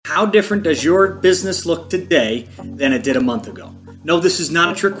How different does your business look today than it did a month ago? No, this is not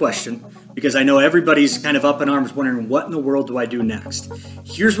a trick question, because I know everybody's kind of up in arms wondering, what in the world do I do next?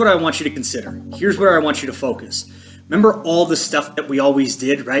 Here's what I want you to consider. Here's where I want you to focus. Remember all the stuff that we always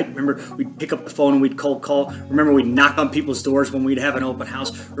did, right? Remember we'd pick up the phone and we'd cold call. Remember we'd knock on people's doors when we'd have an open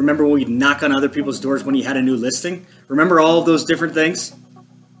house. Remember we'd knock on other people's doors when you had a new listing. Remember all of those different things?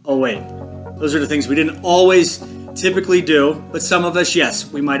 Oh wait, those are the things we didn't always typically do, but some of us,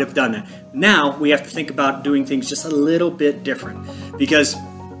 yes, we might have done that. Now we have to think about doing things just a little bit different, because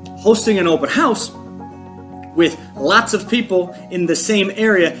hosting an open house with lots of people in the same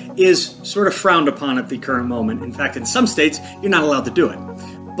area is sort of frowned upon at the current moment. In fact, in some states, you're not allowed to do it.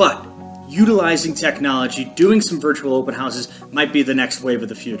 But utilizing technology, doing some virtual open houses might be the next wave of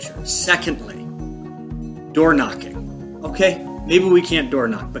the future. Secondly, door knocking. Okay, maybe we can't door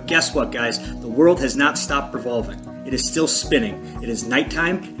knock, but guess what, guys? The world has not stopped revolving. It is still spinning. It is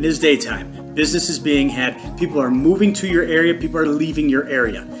nighttime, it is daytime. Business is being had. People are moving to your area. People are leaving your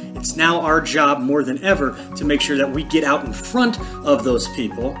area. It's now our job more than ever to make sure that we get out in front of those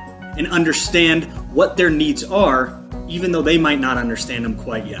people and understand what their needs are, even though they might not understand them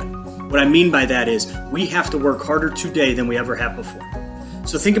quite yet. What I mean by that is we have to work harder today than we ever have before.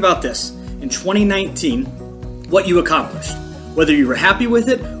 So think about this. In 2019, what you accomplished, whether you were happy with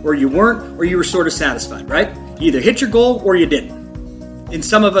it or you weren't, or you were sort of satisfied, right? You either hit your goal or you didn't. And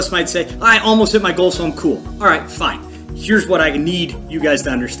some of us might say, I almost hit my goal, so I'm cool. All right, fine. Here's what I need you guys to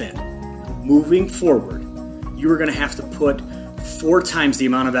understand. Moving forward, you are going to have to put 4 times the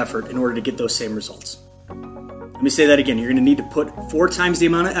amount of effort in order to get those same results. Let me say that again. You're going to need to put 4 times the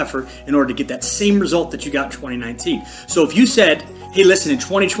amount of effort in order to get that same result that you got in 2019. So if you said, hey, listen, in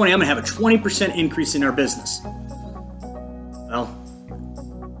 2020, I'm going to have a 20% increase in our business. Well,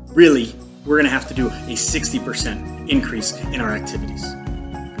 really, we're going to have to do a 60% increase in our activities.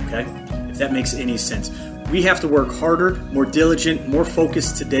 Okay? If that makes any sense. We have to work harder, more diligent, more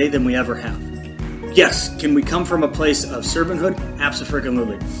focused today than we ever have. Yes, can we come from a place of servanthood?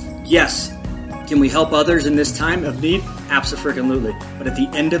 Abso-freaking-lutely. Yes, can we help others in this time of need? Abso-freaking-lutely. But at the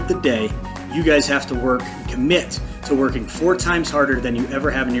end of the day, you guys have to work and commit to working 4 times harder than you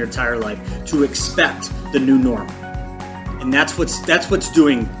ever have in your entire life to expect the new norm. And that's what's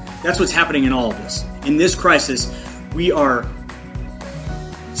happening in all of this. In this crisis, we are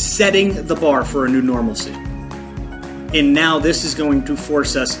setting the bar for a new normalcy. And now this is going to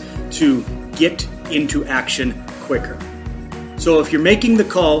force us to get into action quicker. So if you're making the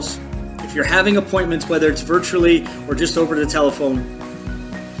calls, if you're having appointments, whether it's virtually or just over the telephone,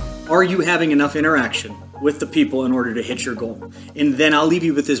 are you having enough interaction with the people in order to hit your goal? And then I'll leave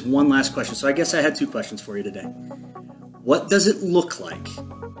you with this one last question. So I guess I had 2 questions for you today. What does it look like?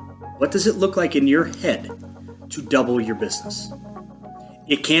 What does it look like in your head to double your business?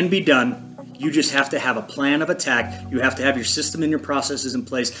 It can be done. You just have to have a plan of attack. You have to have your system and your processes in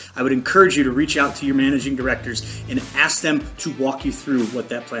place. I would encourage you to reach out to your managing directors and ask them to walk you through what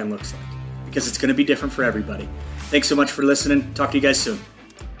that plan looks like, because it's going to be different for everybody. Thanks so much for listening. Talk to you guys soon.